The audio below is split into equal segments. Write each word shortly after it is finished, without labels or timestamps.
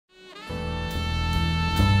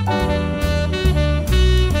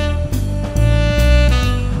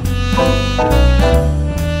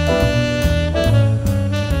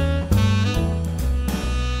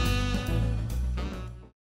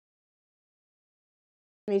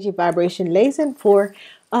Energy vibration lesson for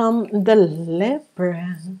the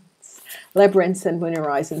Librans and Moon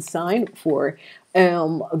Horizon sign for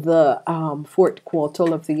the fourth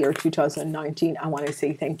quarter of the year 2019. I want to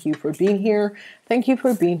say thank you for being here. Thank you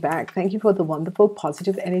for being back. Thank you for the wonderful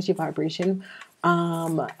positive energy vibration.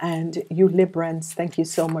 And you Librans, thank you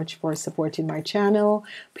so much for supporting my channel.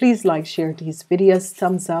 Please like, share these videos,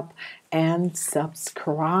 thumbs up, and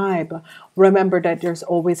subscribe. Remember that there's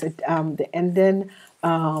always the ending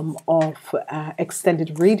of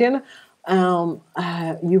extended reading.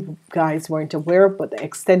 You guys weren't aware, but the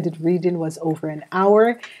extended reading was over an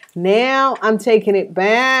hour. Now I'm taking it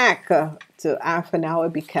back to half an hour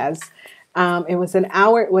because it was an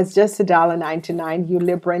hour. It was just $1.99. You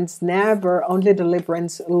Librans never, only the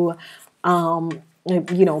Librans who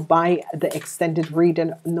you know, buy the extended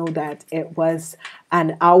reading know that it was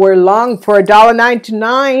an hour long for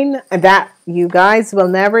 $1.99 that you guys will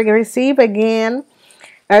never receive again.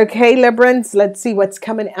 Okay, Librans, let's see what's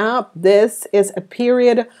coming up. This is a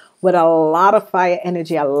period with a lot of fire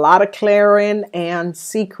energy, a lot of clearing and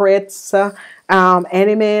secrets,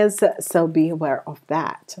 enemies, so be aware of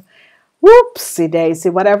that. Whoopsie daisy,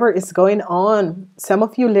 whatever is going on. Some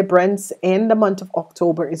of you Librans in the month of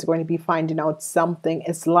October is going to be finding out something.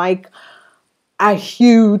 It's like a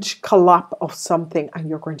huge collapse of something, and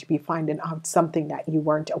you're going to be finding out something that you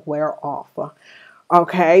weren't aware of.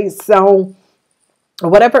 Okay, so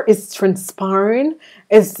whatever is transpiring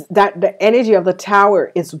is that the energy of the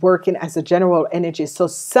Tower is working as a general energy. So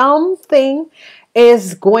something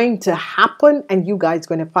is going to happen and you guys are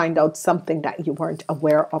going to find out something that you weren't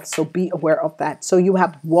aware of. So be aware of that. So you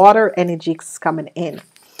have water energies coming in.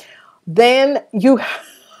 Then you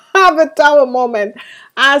have a Tower moment.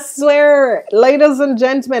 I swear, ladies and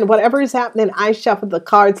gentlemen, whatever is happening, I shuffled the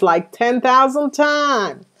cards like 10,000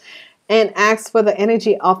 times and ask for the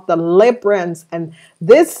energy of the Librans. And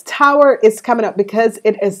this Tower is coming up because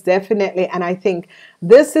it is definitely, and I think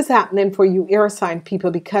this is happening for you air sign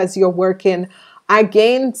people because you're working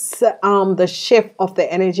against the shift of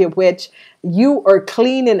the energy, which you are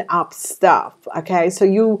cleaning up stuff. Okay, so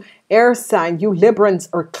you air sign, you Librans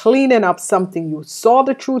are cleaning up something. You saw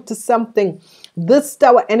the truth to something. This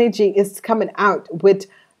Tower energy is coming out with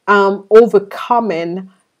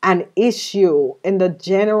overcoming an issue. In the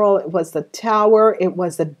general, it was the Tower, it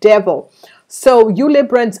was the Devil. So you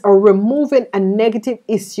Librans are removing a negative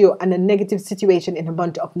issue and a negative situation in the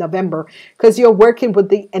month of November because you're working with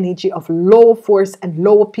the energy of lower force and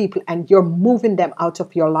lower people, and you're moving them out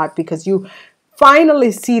of your life because you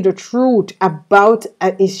finally see the truth about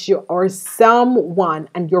an issue or someone,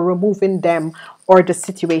 and you're removing them or the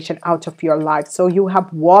situation out of your life. So you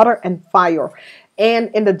have water and fire.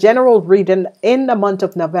 And in the general reading, in the month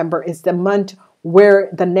of November is the month where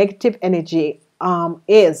the negative energy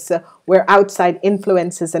is, where outside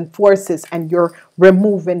influences and forces, and you're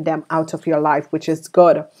removing them out of your life, which is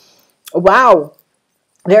good. Wow.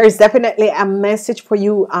 There is definitely a message for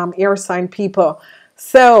you, air sign people.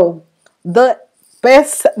 So the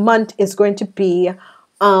best month is going to be,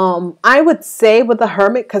 I would say with the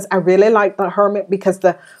Hermit, because I really like the Hermit, because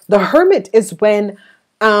the Hermit is when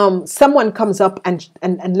someone comes up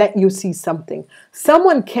and let you see something.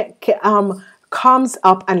 Someone comes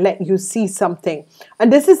up and let you see something.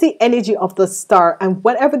 And this is the energy of the Star. And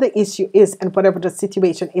whatever the issue is and whatever the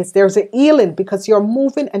situation is, there's a healing because you're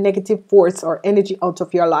moving a negative force or energy out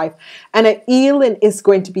of your life. And a healing is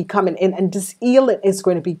going to be coming in. And this healing is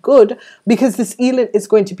going to be good because this healing is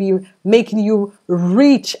going to be making you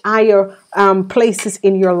reach higher places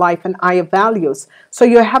in your life and higher values. So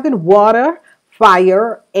you're having water,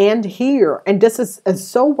 fire, and here, and this is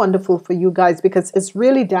so wonderful for you guys because it's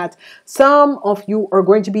really that some of you are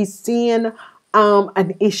going to be seeing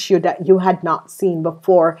an issue that you had not seen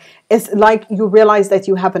before. It's like you realize that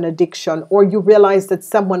you have an addiction, or you realize that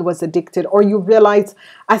someone was addicted, or you realize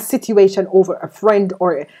a situation over a friend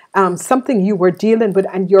or something you were dealing with,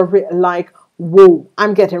 and you're like, whoa,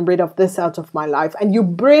 I'm getting rid of this out of my life. And you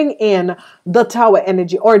bring in the Tower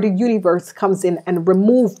energy, or the universe comes in and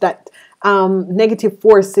remove that negative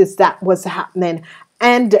forces that was happening.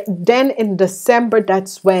 And then in December,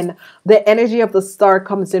 that's when the energy of the Star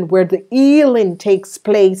comes in, where the healing takes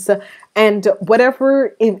place. And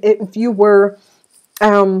whatever, if you were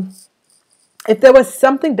if there was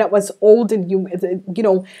something that was holding you, you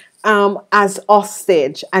know, as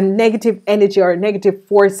hostage, and negative energy or negative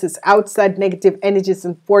forces, outside negative energies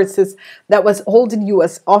and forces that was holding you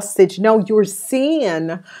as hostage. Now you're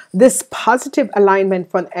seeing this positive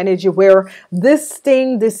alignment from energy where this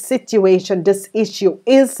thing, this situation, this issue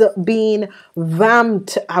is being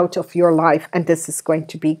vamped out of your life, and this is going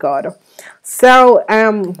to be good. So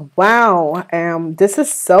wow, this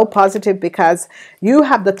is so positive because you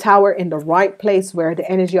have the Tower in the right place where the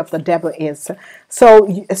energy of the devil is.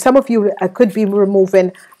 So some of you could be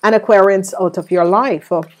removing an Aquarius out of your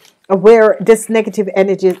life, where this negative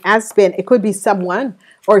energy has been. It could be someone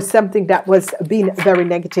or something that was being very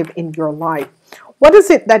negative in your life. What is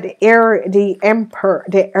it that the Emperor,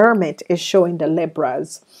 the Hermit, is showing the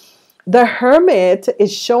Libras? The Hermit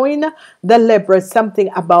is showing the Libra something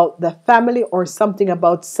about the family or something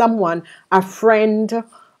about someone, a friend,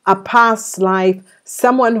 a past life,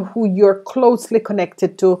 someone who you're closely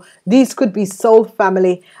connected to. These could be soul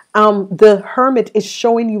family. The Hermit is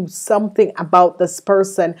showing you something about this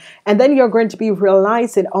person, and then you're going to be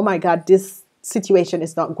realizing, oh my God, this situation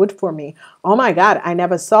is not good for me. Oh my God, I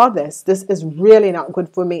never saw this. This is really not good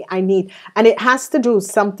for me. And it has to do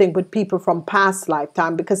something with people from past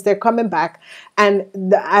lifetime, because they're coming back and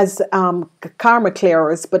as karma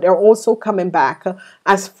clearers, but they're also coming back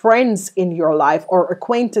as friends in your life, or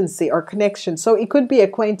acquaintance or connection. So it could be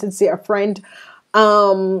acquaintance, a friend,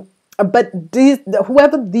 but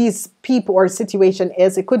whoever these people or situation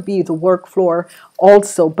is, it could be the work floor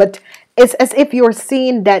also, but it's as if you're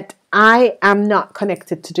seeing that I am not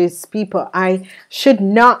connected to these people. I should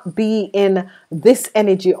not be in this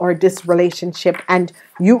energy or this relationship, and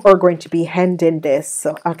you are going to be handing this,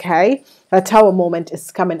 okay? The Tower moment is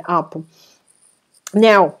coming up.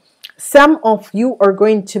 Now, some of you are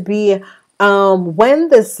going to be, when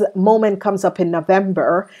this moment comes up in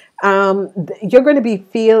November, you're going to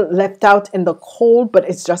feel left out in the cold, but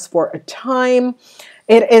it's just for a time.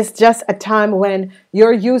 It is just a time when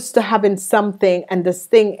you're used to having something and this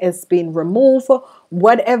thing is being removed.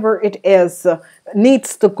 Whatever it is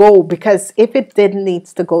needs to go, because if it didn't need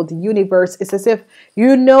to go, the universe, it's as if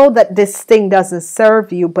you know that this thing doesn't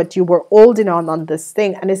serve you, but you were holding on this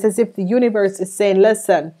thing, and it's as if the universe is saying,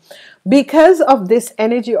 listen, because of this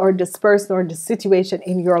energy or this person or the situation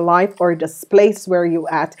in your life or this place where you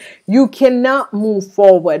at, you cannot move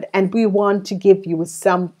forward, and we want to give you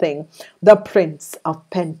something. The Prince of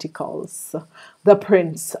Pentacles. The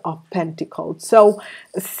Prince of Pentacles. So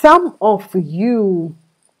some of you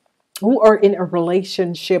who are in a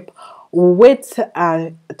relationship with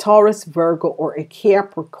a Taurus, Virgo, or a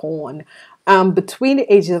Capricorn, between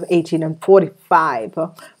the ages of 18 and 45,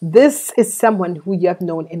 this is someone who you have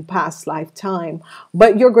known in past lifetime,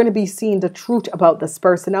 but you're going to be seeing the truth about this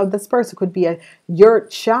person. Now, this person could be your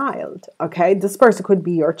child, okay? This person could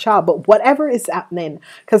be your child, but whatever is happening,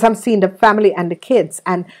 because I'm seeing the family and the kids,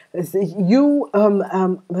 and you,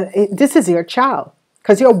 this is your child,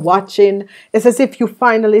 because you're watching. It's as if you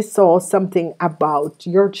finally saw something about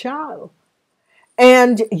your child,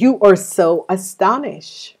 and you are so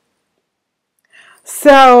astonished.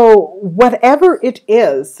 So whatever it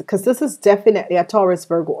is, because this is definitely a Taurus,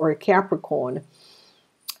 Virgo, or a Capricorn,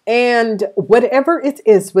 and whatever it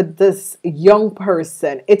is with this young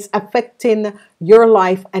person, it's affecting your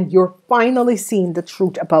life, and you're finally seeing the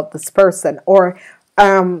truth about this person. Or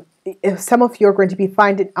if some of you are going to be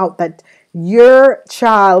finding out that your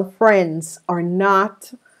child friends are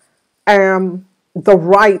not the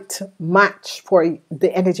right match for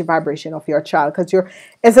the energy vibration of your child, because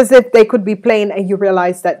it's as if they could be playing and you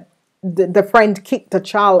realize that the friend kicked the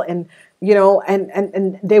child, and you know,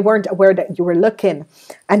 and they weren't aware that you were looking,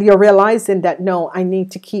 and you're realizing that no, I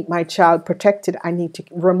need to keep my child protected. I need to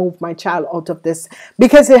remove my child out of this,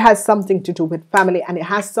 because it has something to do with family, and it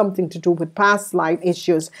has something to do with past life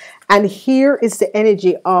issues. And here is the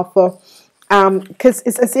energy of because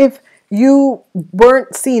it's as if you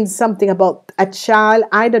weren't seeing something about a child,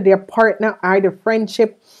 either their partner, either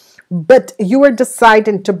friendship, but you were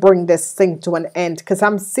deciding to bring this thing to an end, because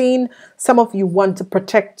I'm seeing some of you want to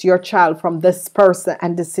protect your child from this person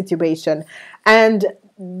and this situation. And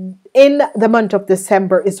in the month of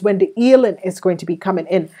December is when the healing is going to be coming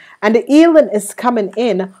in, and the healing is coming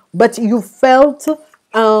in, but you felt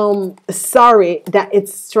sorry that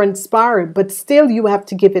it's transpired, but still you have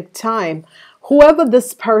to give it time. Whoever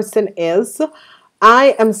this person is,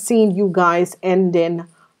 I am seeing you guys ending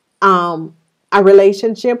a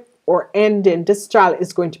relationship, or ending. This child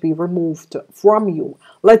is going to be removed from you.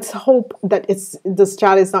 Let's hope that this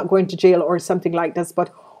child is not going to jail or something like this,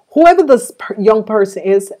 but whoever this young person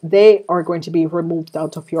is, they are going to be removed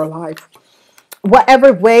out of your life.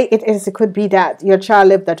 Whatever way it is, it could be that your child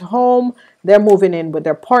lived at home, they're moving in with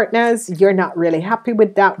their partners. You're not really happy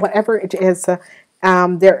with that. Whatever it is,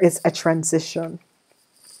 there is a transition.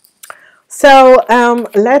 So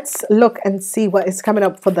let's look and see what is coming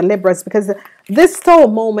up for the Libras, because this Tower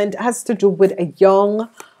moment has to do with a young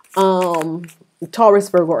Taurus,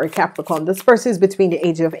 Virgo, or Capricorn. This person is between the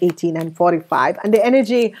age of 18 and 45, and the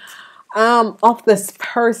energy of this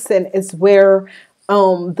person is where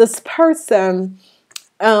this person,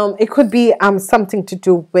 it could be something to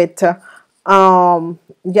do with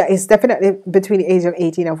yeah, it's definitely between the age of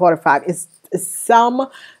 18 and 45. It's some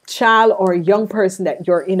child or young person that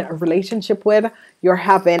you're in a relationship with, you're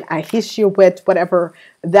having a issue with, whatever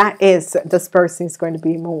that is, this person is going to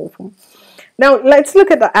be moved. Now let's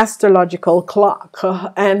look at the astrological clock,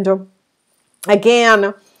 and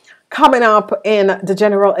again, coming up in the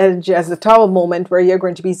general energy as the Tower moment, where you're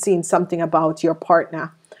going to be seeing something about your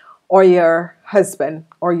partner or your husband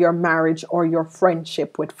or your marriage or your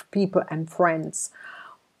friendship with people and friends.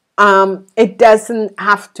 It doesn't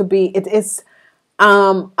have to be, it is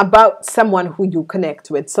about someone who you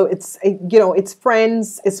connect with. So it's, you know, it's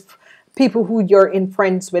friends, it's people who you're in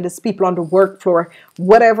friends with, it's people on the work floor,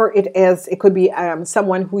 whatever it is. It could be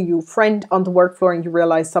someone who you friend on the work floor and you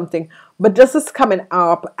realize something. But this is coming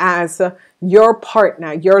up as your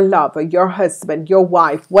partner, your lover, your husband, your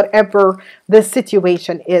wife, whatever the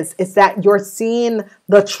situation is that you're seeing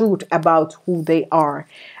the truth about who they are.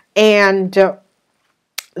 And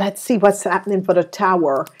let's see what's happening for the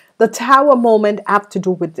Tower. The Tower moment have to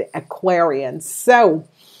do with the Aquarians. So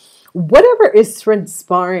whatever is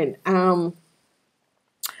transpiring,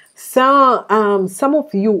 some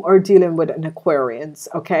of you are dealing with an Aquarians,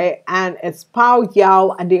 okay? And it's Pao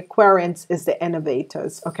Yao, and the Aquarians is the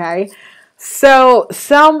innovators, okay? So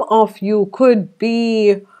some of you could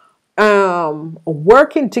be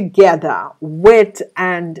working together with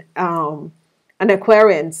an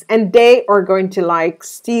Aquarians, and they are going to like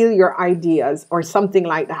steal your ideas or something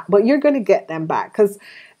like that, but you're going to get them back, because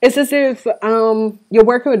it's as if you're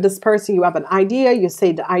working with this person, you have an idea, you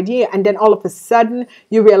say the idea, and then all of a sudden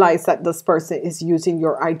you realize that this person is using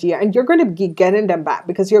your idea, and you're going to be getting them back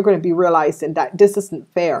because you're going to be realizing that this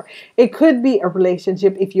isn't fair. It could be a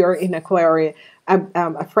relationship if you're in Aquarius,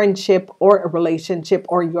 a friendship or a relationship,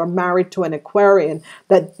 or you're married to an Aquarian,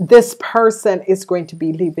 that this person is going to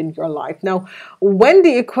be leaving your life. Now, when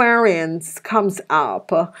the Aquarians comes up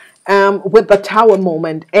with the Tower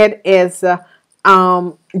moment, it is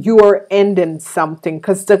you are ending something,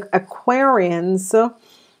 because the Aquarians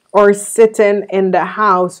are sitting in the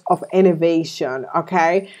house of innovation,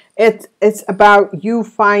 okay? It's about you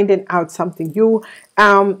finding out something, you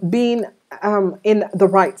being in the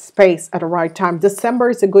right space at the right time. December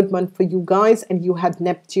is a good month for you guys, and you had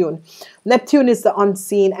Neptune. Neptune is the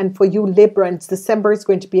unseen, and for you Librans, December is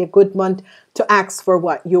going to be a good month to ask for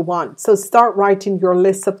what you want. So start writing your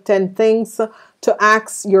list of 10 things to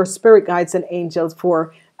ask your spirit guides and angels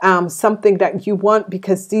for something that you want,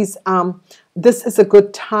 because these this is a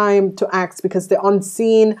good time to ask, because the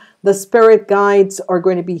unseen, the spirit guides are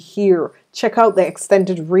going to be here. Check out the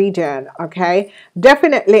extended reading, okay?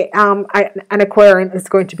 Definitely an Aquarian is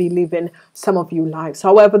going to be leaving some of you lives.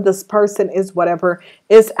 However, this person is, whatever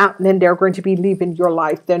is happening, they're going to be leaving your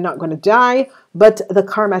life. They're not going to die, but the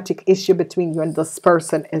karmatic issue between you and this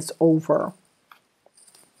person is over.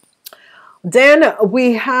 Then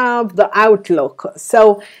we have the outlook.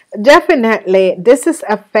 So definitely this is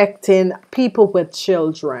affecting people with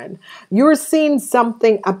children. You're seeing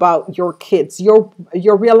something about your kids. You're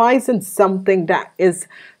realizing something that is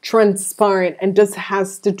transpiring, and this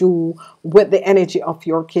has to do with the energy of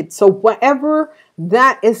your kids. So whatever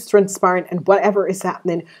that is transpiring and whatever is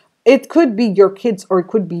happening, it could be your kids, or it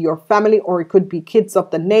could be your family, or it could be kids of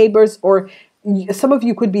the neighbors, or some of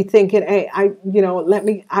you could be thinking, hey, I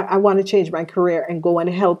want to change my career and go and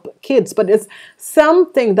help kids. But it's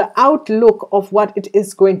something, the outlook of what it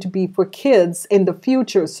is going to be for kids in the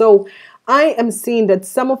future. So I am seeing that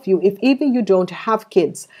some of you, if even you don't have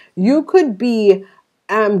kids, you could be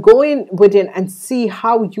going within and see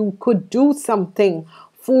how you could do something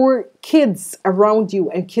for kids around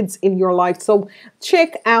you and kids in your life. So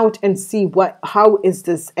check out and see how is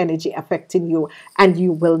this energy affecting you, and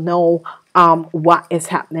you will know what is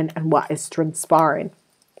happening and what is transpiring.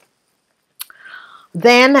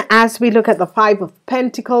 Then as we look at the Five of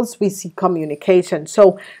Pentacles, we see communication.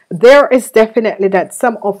 So there is definitely that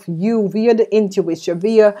some of you, via the intuition,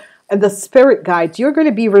 via the spirit guide, you're going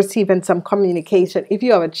to be receiving some communication. If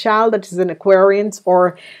you have a child that is an Aquarius,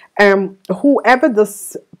 or whoever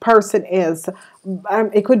this person is,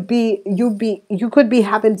 it could be you could be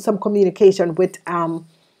having some communication with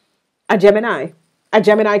a Gemini. a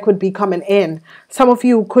Gemini could be coming in. Some of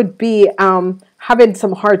you could be having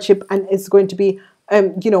some hardship, and it's going to be,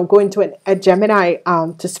 going to a Gemini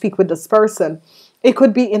to speak with this person. It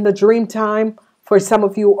could be in the dream time for some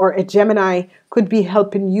of you, or a Gemini could be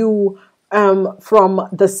helping you from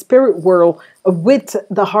the spirit world with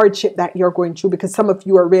the hardship that you're going through, because some of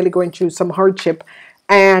you are really going through some hardship,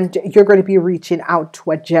 and you're going to be reaching out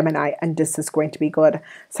to a Gemini, and this is going to be good.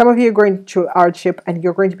 Some of you are going through hardship, and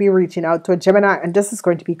you're going to be reaching out to a Gemini, and this is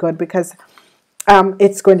going to be good because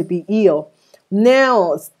it's going to be healed.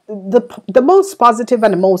 Now, the most positive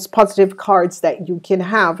and the most positive cards that you can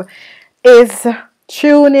have is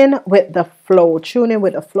tune in with the flow. Tune in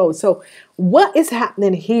with the flow. So what is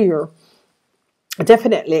happening here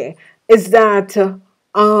definitely is that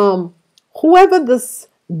whoever this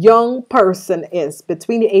young person is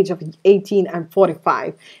between the age of 18 and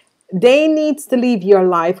 45, they needs to leave your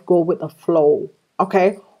life, go with the flow,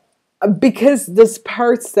 okay? Because this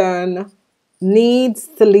person needs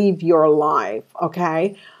to leave your life,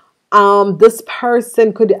 okay? This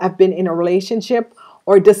person could have been in a relationship,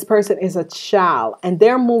 or this person is a child, and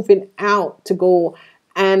they're moving out to go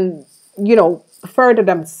and, further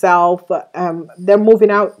themselves. They're moving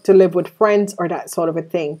out to live with friends or that sort of a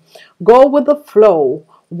thing. Go with the flow.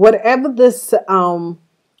 Whatever this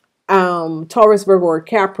Taurus, Virgo, or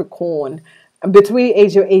Capricorn between the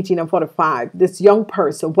age of 18 and 45, this young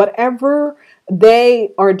person, whatever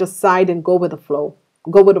they are deciding, go with the flow.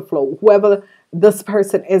 Go with the flow. Whoever this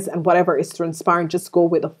person is and whatever is transpiring, just go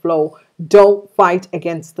with the flow. Don't fight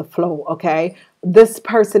against the flow, okay? This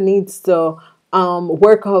person needs to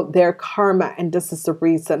work out their karma, and this is the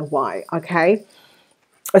reason why, okay?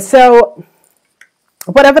 So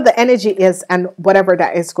whatever the energy is and whatever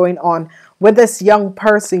that is going on with this young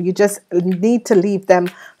person, you just need to leave them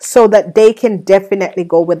so that they can definitely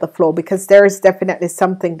go with the flow, because there is definitely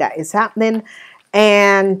something that is happening,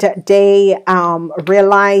 and they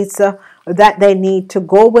realize that they need to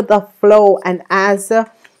go with the flow. And as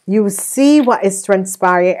you see what is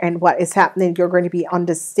transpiring and what is happening, you're going to be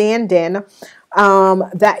understanding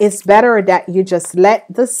that it's better that you just let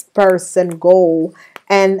this person go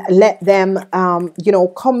and let them,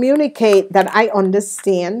 communicate that I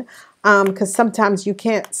understand, because sometimes you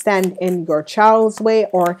can't stand in your child's way,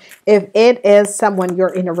 or if it is someone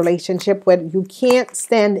you're in a relationship with, you can't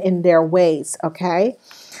stand in their ways, okay?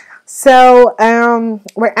 So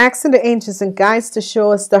we're asking the angels and guides to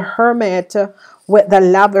show us the Hermit with the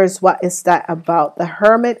Lovers. What is that about? The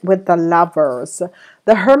Hermit with the Lovers.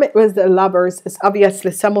 The Hermit with the Lovers is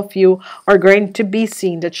obviously some of you are going to be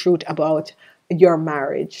seeing the truth about your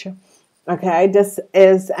marriage. Okay, this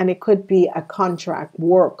is, and it could be a contract,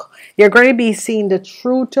 work. You're going to be seeing the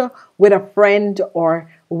truth with a friend, or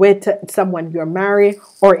with someone you're married,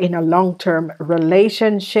 or in a long-term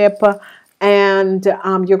relationship. And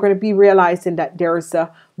you're going to be realizing that there's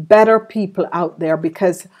better people out there,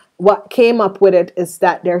 because what came up with it is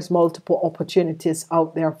that there's multiple opportunities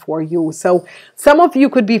out there for you. So some of you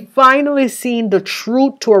could be finally seeing the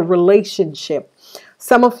truth to a relationship.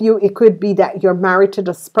 Some of you, it could be that you're married to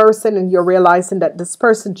this person and you're realizing that this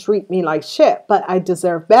person treat me like shit, but I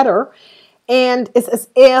deserve better. And it's as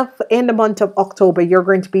if in the month of October, you're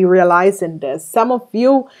going to be realizing this. Some of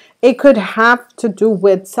you, it could have to do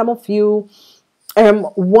with some of you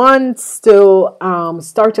wants to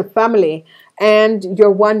start a family, and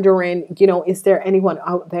you're wondering, is there anyone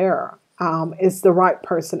out there? Is the right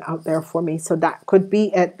person out there for me? So that could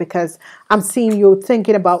be it, because I'm seeing you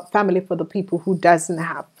thinking about family for the people who doesn't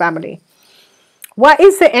have family. What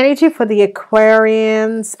is the energy for the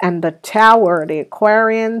Aquarians and the Tower? The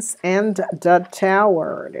Aquarians and the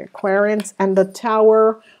Tower. The Aquarians and the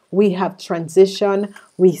Tower. We have transition.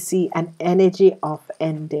 We see an energy of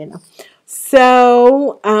ending.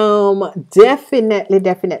 So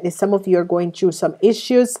definitely some of you are going through some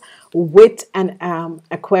issues with an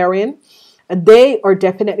Aquarian. They are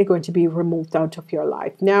definitely going to be removed out of your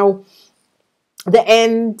life. Now, the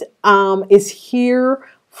end is here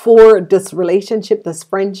for this relationship, this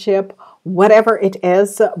friendship, whatever it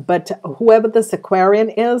is. But whoever this Aquarian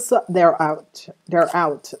is, they're out. They're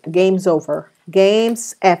out. Game's over.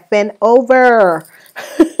 Game's effing over.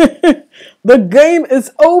 The game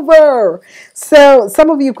is over. So some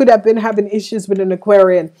of you could have been having issues with an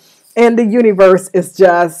Aquarian, and the universe is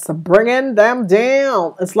just bringing them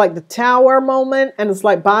down. It's like the Tower moment, and it's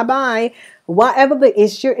like, bye-bye. Whatever the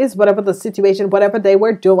issue is, whatever the situation, whatever they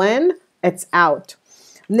were doing, it's out.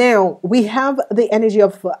 Now, we have the energy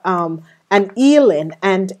of an healing,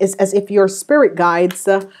 and it's as if your spirit guides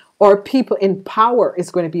or people in power is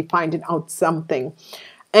going to be finding out something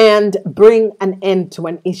and bring an end to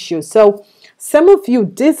an issue. So some of you,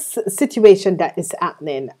 this situation that is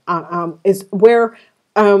happening is where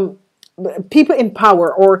people in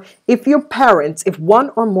power, or if your parents, if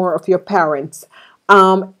one or more of your parents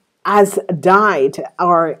has died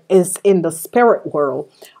or is in the spirit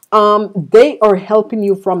world, they are helping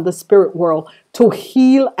you from the spirit world to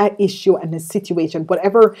heal an issue and a situation,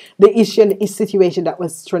 whatever the issue and the situation that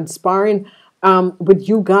was transpiring with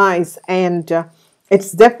you guys. And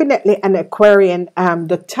it's definitely an Aquarian.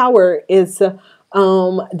 The Tower is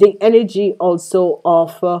the energy also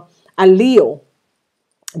of a Leo,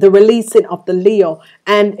 the releasing of the Leo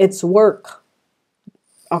and its work.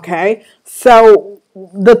 Okay, so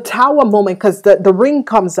the Tower moment, because the ring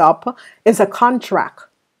comes up, is a contract.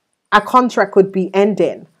 A contract could be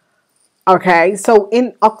ending. Okay, so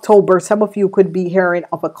in October, some of you could be hearing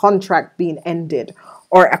of a contract being ended,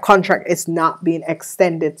 or a contract is not being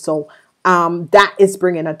extended. So that is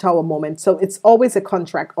bringing a Tower moment. So it's always a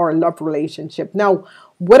contract or a love relationship. Now,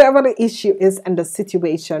 whatever the issue is and the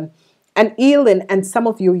situation, and healing, and some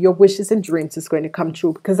of you, your wishes and dreams is going to come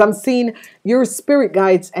true, because I'm seeing your spirit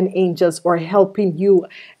guides and angels are helping you,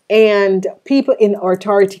 and people in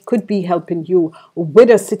authority could be helping you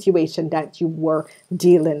with a situation that you were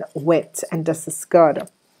dealing with, and this is good.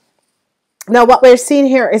 Now, what we're seeing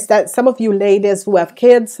here is that some of you ladies who have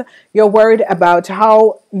kids, you're worried about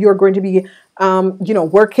how you're going to be,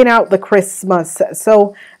 working out the Christmas.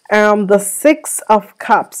 So the Six of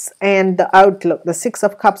Cups and the outlook, the Six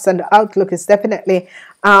of Cups and the outlook is definitely,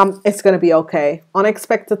 it's going to be okay.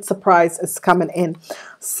 Unexpected surprise is coming in.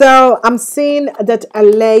 So I'm seeing that a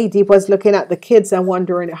lady was looking at the kids and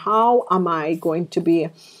wondering, how am I going to be,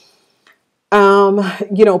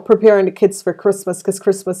 preparing the kids for Christmas, because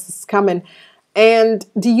Christmas is coming. And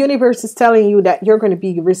the universe is telling you that you're going to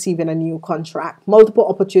be receiving a new contract. Multiple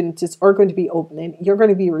opportunities are going to be opening. You're going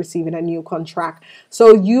to be receiving a new contract.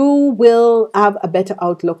 So you will have a better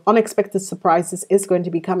outlook. Unexpected surprises is going to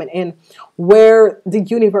be coming in, where the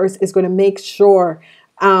universe is going to make sure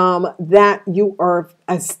that you are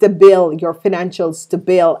stable, your financial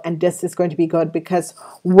stable, and this is going to be good, because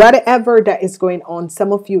whatever that is going on,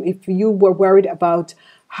 some of you, if you were worried about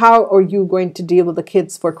how are you going to deal with the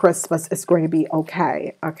kids for Christmas, is going to be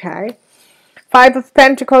okay. Okay. Five of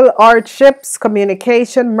Pentacles, hardships,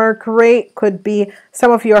 communication, Mercury. Could be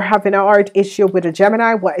some of you are having a hard issue with a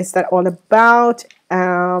Gemini. What is that all about?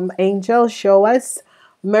 Angel, show us.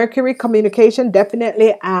 Mercury, communication,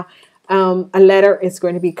 definitely a letter is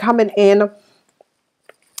going to be coming in.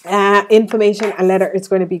 Information, a letter is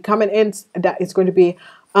going to be coming in that is going to be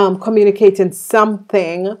communicating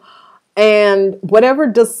something. And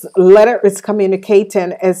whatever this letter is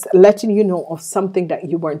communicating is letting you know of something that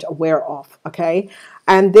you weren't aware of. Okay.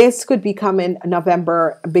 And this could be coming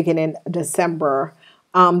November, beginning December.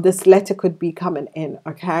 This letter could be coming in.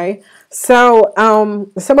 Okay. So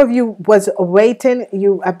some of you was waiting.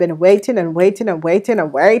 You have been waiting and waiting and waiting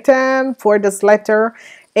and waiting for this letter.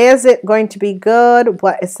 Is it going to be good?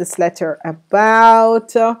 What is this letter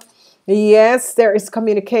about? Yes, there is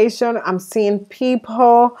communication. I'm seeing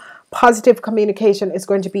people. Positive communication is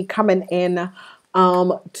going to be coming in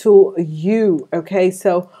to you. Okay,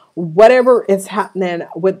 so whatever is happening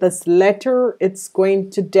with this letter, it's going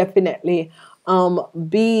to definitely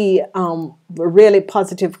be really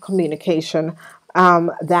positive communication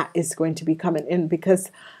that is going to be coming in, because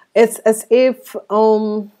it's as if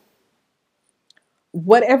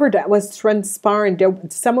whatever that was transpiring,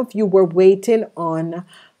 some of you were waiting on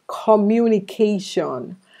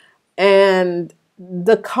communication, and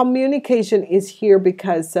the communication is here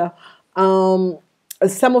because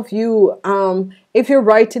some of you, if you're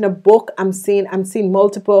writing a book, I'm seeing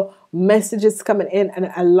multiple messages coming in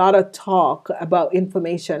and a lot of talk about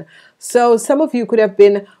information. So some of you could have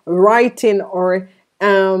been writing or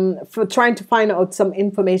for trying to find out some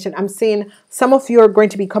information. I'm seeing some of you are going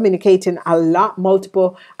to be communicating a lot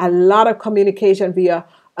of communication via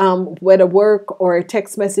whether work or a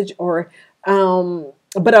text message or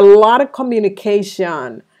but a lot of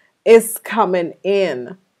communication is coming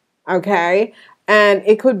in. Okay, and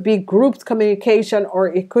it could be group communication, or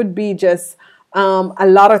it could be just a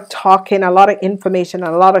lot of talking, a lot of information,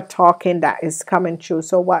 a lot of talking that is coming through.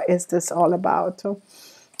 So what is this all about?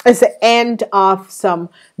 It's the end of some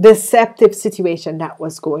deceptive situation that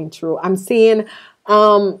was going through. I'm seeing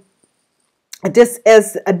this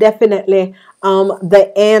is definitely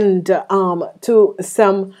the end to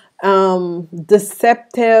some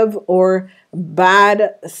deceptive or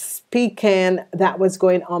bad speaking that was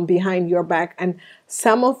going on behind your back, and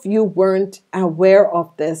some of you weren't aware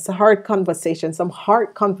of this. Hard conversation, some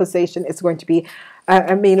hard conversation is going to be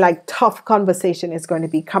like tough conversation is going to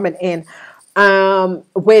be coming in.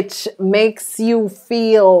 which makes you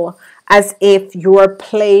feel as if you're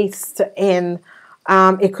placed in,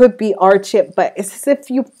 it could be hardship, but it's as if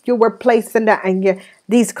you were placed in that, and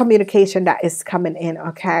these communication that is coming in.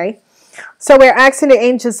 Okay, so we're asking the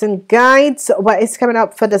angels and guides what is coming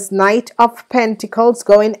up for this Knight of Pentacles,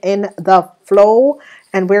 going in the flow,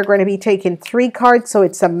 and we're going to be taking 3 cards. So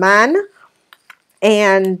it's a man,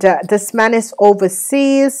 and this man is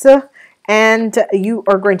overseas, and you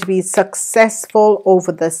are going to be successful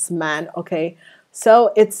over this man. Okay,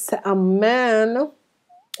 so it's a man.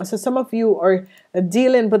 So some of you are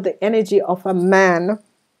dealing with the energy of a man.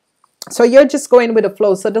 So you're just going with the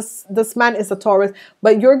flow. So this man is a Taurus,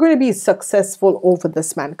 but you're going to be successful over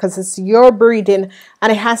this man because it's your breeding,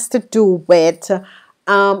 and it has to do with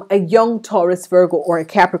a young Taurus, Virgo, or a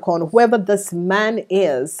Capricorn, whoever this man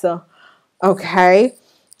is. Okay,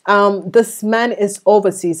 this man is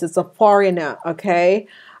overseas. It's a foreigner. Okay,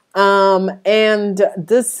 and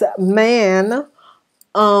this man,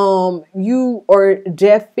 you are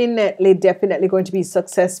definitely going to be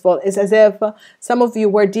successful. It's as if some of you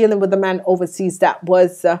were dealing with a man overseas that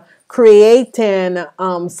was creating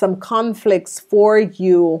some conflicts for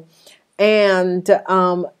you, and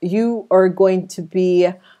you are going to be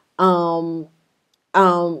you're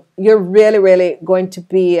really going to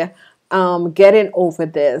be getting over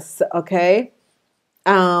this. Okay,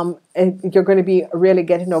 and you're going to be really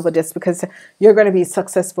getting over this because you're going to be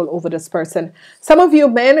successful over this person. Some of you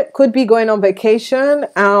men could be going on vacation,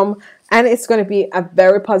 and it's going to be a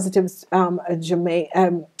very positive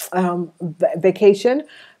vacation.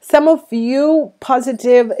 Some of you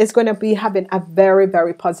positive is going to be having a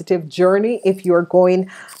very positive journey. If you're going,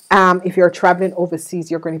 if you're traveling overseas,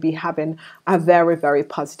 you're going to be having a very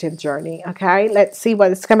positive journey. Okay, let's see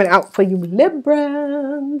what is coming out for you,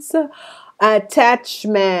 Librans.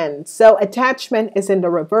 Attachment. So attachment is in the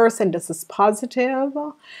reverse, and this is positive.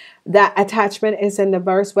 That attachment is in the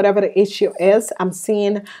reverse. Whatever the issue is, I'm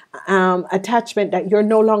seeing attachment, that you're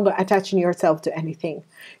no longer attaching yourself to anything.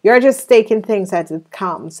 You're just taking things as it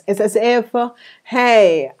comes. It's as if,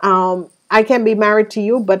 hey, I can be married to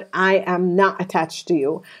you, but I am not attached to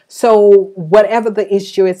you. So whatever the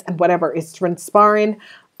issue is and whatever is transpiring,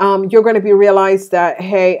 you're going to be realized that,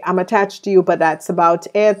 hey, I'm attached to you, but that's about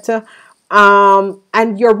it.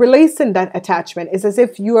 And you're releasing that attachment. It's as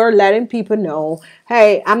if you are letting people know,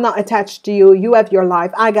 hey, I'm not attached to you. You have your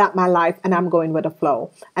life. I got my life, and I'm going with the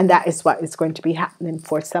flow. And that is what is going to be happening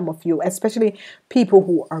for some of you, especially people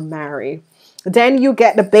who are married. Then you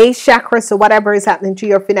get the base chakra. So whatever is happening to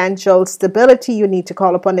your financial stability, you need to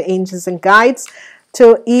call upon the angels and guides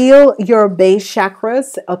to heal your base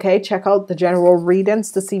chakras. Okay, check out the general readings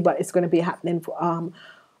to see what is going to be happening for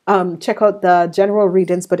check out the general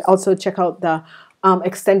readings, but also check out the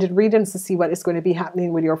extended readings to see what is going to be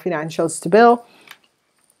happening with your financial stability,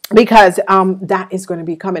 because that is going to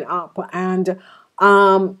be coming up. And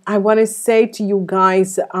I want to say to you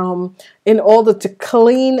guys, in order to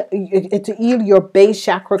to heal your base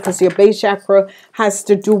chakra, because your base chakra has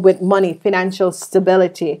to do with money, financial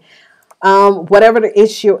stability. Whatever the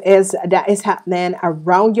issue is that is happening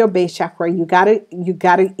around your base chakra, you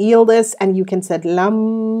gotta heal this, and you can say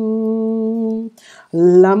lum.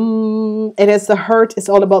 It is the hurt. It's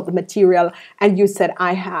all about the material, and you said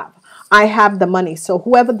I have the money. So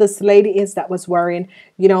whoever this lady is that was worrying,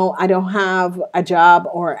 you know, I don't have a job,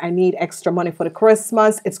 or I need extra money for the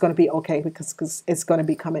Christmas, it's going to be okay, because it's going to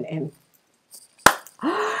be coming in.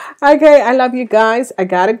 Okay, I love you guys. I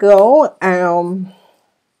gotta go.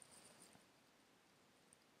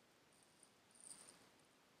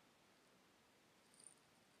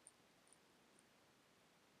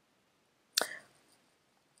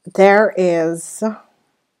 There is,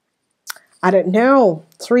 I don't know,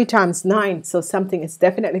 3 times 9. So something is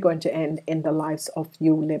definitely going to end in the lives of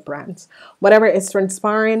you Librans. Whatever is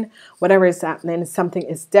transpiring, whatever is happening, something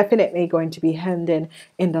is definitely going to be ending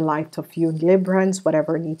in the life of you Librans.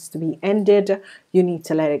 Whatever needs to be ended, you need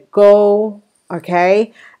to let it go.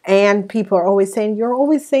 Okay? And people are always saying, you're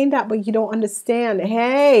always saying that, but you don't understand.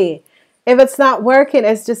 Hey, if it's not working,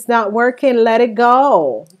 it's just not working. Let it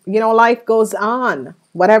go. You know, life goes on.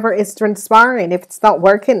 Whatever is transpiring, if it's not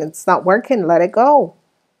working, it's not working. Let it go.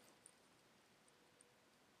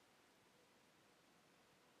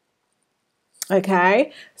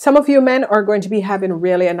 Okay. Some of you men are going to be having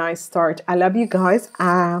really a nice start. I love you guys.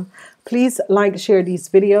 Please like, share these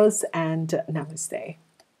videos, and namaste.